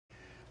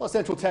Well, a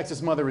Central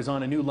Texas mother is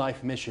on a new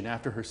life mission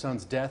after her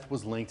son's death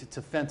was linked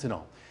to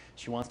fentanyl.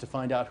 She wants to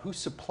find out who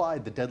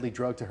supplied the deadly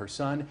drug to her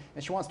son,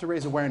 and she wants to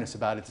raise awareness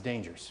about its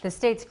dangers. The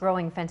state's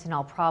growing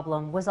fentanyl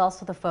problem was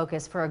also the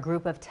focus for a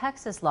group of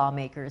Texas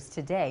lawmakers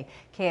today.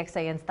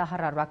 KXAN's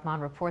Tahara Rahman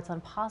reports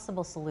on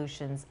possible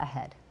solutions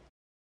ahead.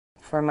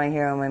 For my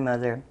hero, my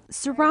mother.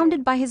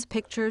 Surrounded by his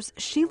pictures,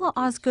 Sheila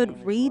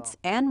Osgood reads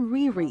and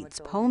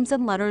rereads poems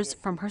and letters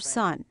from her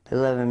son. I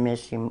love and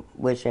miss you.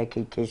 Wish I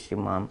could kiss you,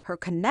 Mom. Her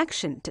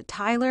connection to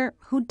Tyler,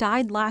 who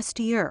died last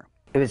year.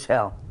 It was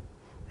hell.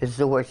 It was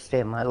the worst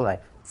day of my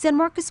life. San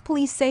Marcos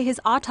police say his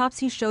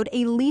autopsy showed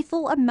a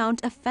lethal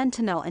amount of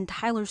fentanyl in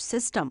Tyler's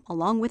system,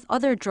 along with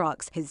other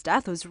drugs. His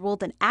death was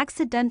ruled an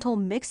accidental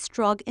mixed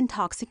drug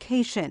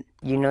intoxication.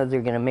 You know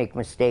they're going to make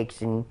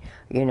mistakes, and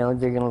you know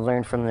they're going to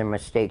learn from their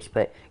mistakes,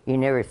 but you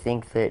never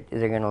think that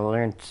they're going to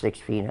learn 6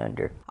 feet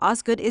under.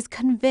 Osgood is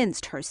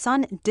convinced her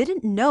son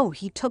didn't know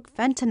he took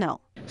fentanyl.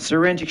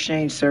 Syringe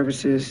exchange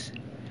services,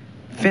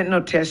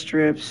 fentanyl test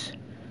strips,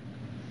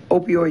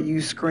 opioid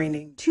use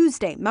screening.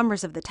 Tuesday,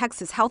 members of the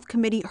Texas Health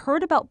Committee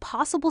heard about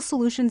possible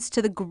solutions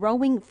to the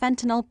growing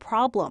fentanyl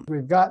problem.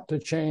 We've got to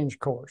change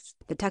course.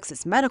 The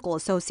Texas Medical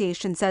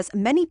Association says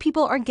many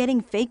people are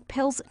getting fake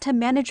pills to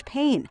manage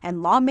pain,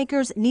 and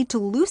lawmakers need to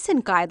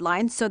loosen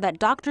guidelines so that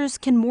doctors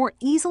can more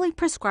easily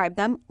prescribe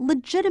them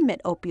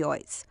legitimate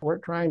opioids. We're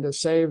trying to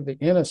save the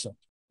innocent,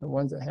 the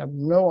ones that have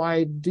no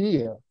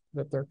idea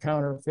that they're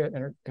counterfeit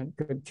and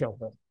could kill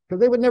them, because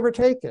they would never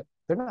take it.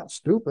 They're not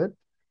stupid.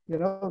 You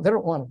know, they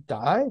don't want to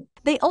die.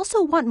 They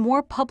also want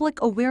more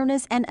public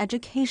awareness and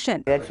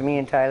education. That's me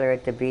and Tyler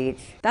at the beach.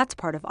 That's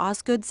part of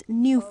Osgood's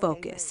new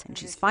focus, and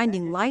she's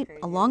finding light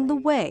along the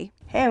way.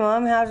 Hey,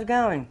 Mom, how's it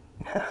going?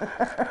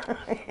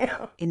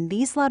 In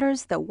these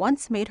letters that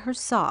once made her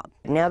sob.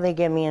 Now they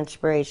give me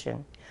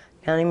inspiration.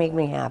 Now they make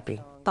me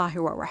happy.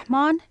 Tahira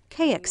Rahman,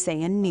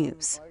 KXAN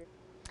News.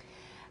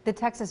 The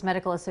Texas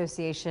Medical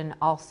Association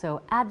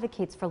also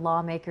advocates for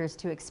lawmakers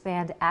to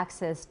expand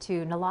access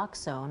to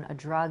naloxone, a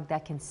drug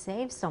that can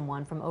save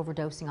someone from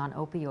overdosing on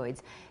opioids.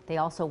 They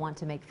also want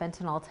to make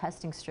fentanyl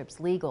testing strips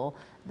legal.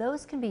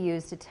 Those can be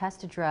used to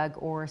test a drug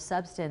or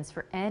substance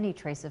for any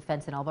trace of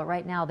fentanyl, but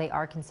right now they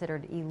are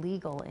considered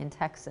illegal in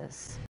Texas.